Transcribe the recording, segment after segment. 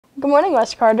Good morning,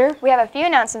 West Carter. We have a few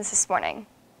announcements this morning.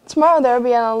 Tomorrow there will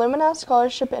be an alumni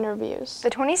scholarship interviews. The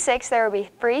 26th, there will be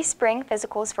free spring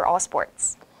physicals for all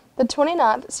sports. The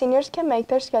 29th, seniors can make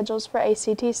their schedules for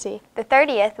ACTC. The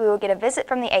 30th, we will get a visit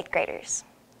from the 8th graders.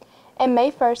 And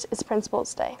May 1st is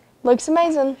Principal's Day. Looks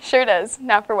amazing. Sure does.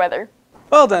 Now for weather.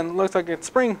 Well then, looks like it's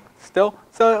spring still,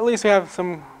 so at least we have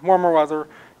some warmer weather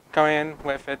coming in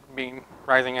with it being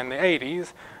rising in the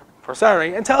 80s for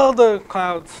Saturday until the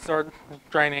clouds start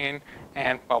draining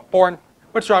and, well, pouring,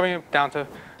 which dropping it down to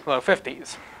low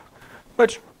 50s,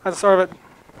 which at the start of it,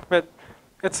 but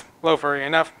it's low for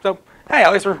enough. So, hey,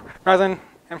 at least we're rising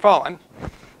and falling.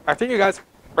 Back to you guys.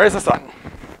 Raise the sun.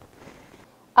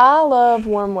 I love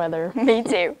warm weather. Me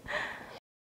too.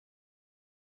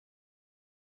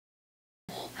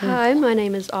 Hi, my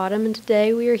name is Autumn, and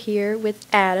today we are here with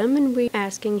Adam, and we're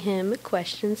asking him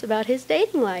questions about his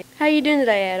dating life. How you doing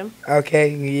today, Adam? Okay,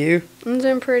 you? I'm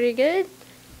doing pretty good.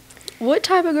 What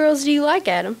type of girls do you like,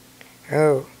 Adam?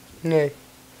 Oh, no.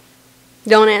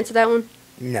 Don't answer that one.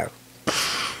 No.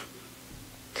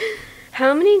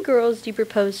 How many girls do you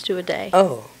propose to a day?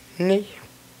 Oh, no.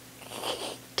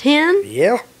 10?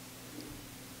 Yeah.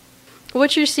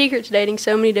 What's your secret to dating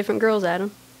so many different girls,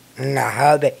 Adam?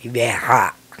 Nah, baby,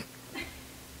 hot.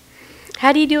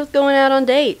 How do you deal with going out on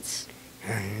dates?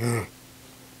 Do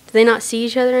they not see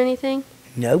each other or anything?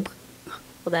 Nope.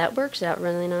 Well, that works out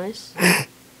really nice.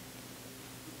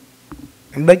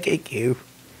 Look at you.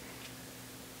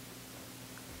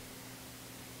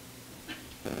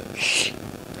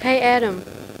 Hey, Adam.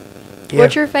 Yeah.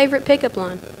 What's your favorite pickup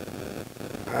line?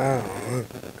 Oh,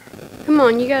 Come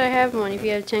on, you gotta have one if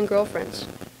you have 10 girlfriends.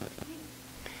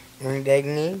 want to take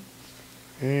me?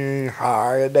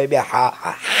 Hard, baby,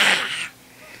 hot.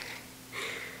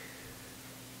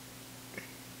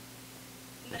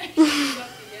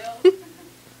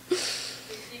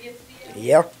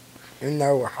 Yeah.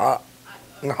 No, hot.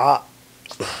 Hot.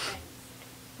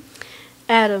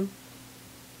 Adam,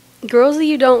 girls that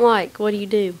you don't like, what do you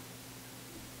do?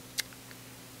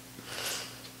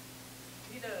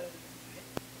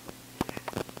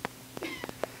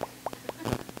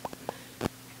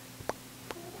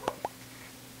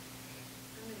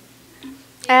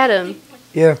 Adam,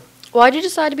 Yeah. why'd you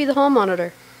decide to be the hall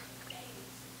monitor?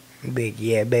 Big,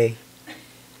 yeah, babe.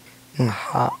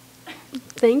 Hot,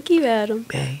 Thank you, Adam.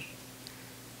 babe.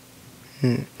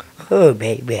 Oh,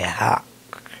 baby, hot.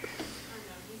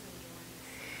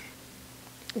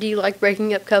 Do you like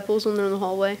breaking up couples when they're in the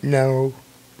hallway? No.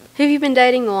 Who have you been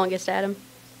dating the longest, Adam?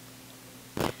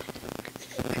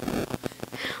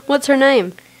 What's her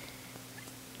name?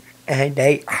 And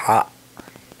they hot.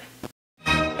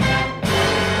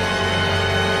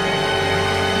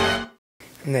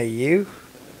 Now you?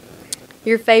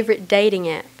 Your favorite dating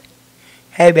app?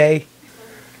 Hey, babe.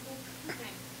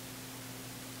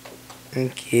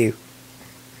 Thank you.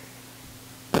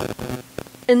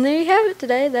 And there you have it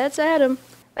today. That's Adam.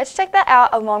 Let's check that out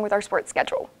along with our sports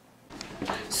schedule.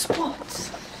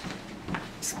 Sports.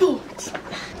 Sports.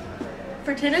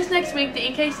 For tennis next week, the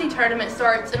EKC tournament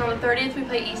starts, and on the 30th, we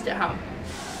play East at home.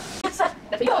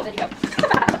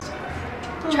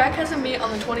 Track has a meet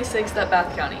on the 26th at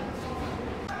Bath County.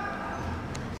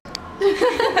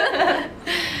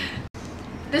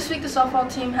 This week, the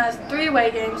softball team has 3 away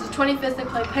games. The 25th, they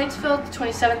play Paintsville. The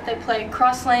 27th, they play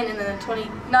Cross Lane. And then the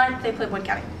 29th, they play Wood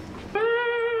County.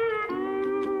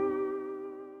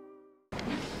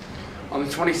 On the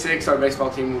 26th, our baseball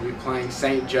team will be playing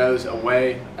St. Joe's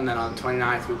away, and then on the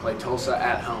 29th, we play Tulsa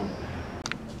at home.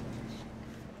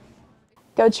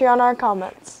 Go cheer on our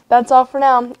comments. That's all for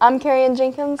now. I'm Carrie Ann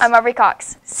Jenkins. I'm Aubrey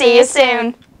Cox. See you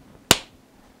soon.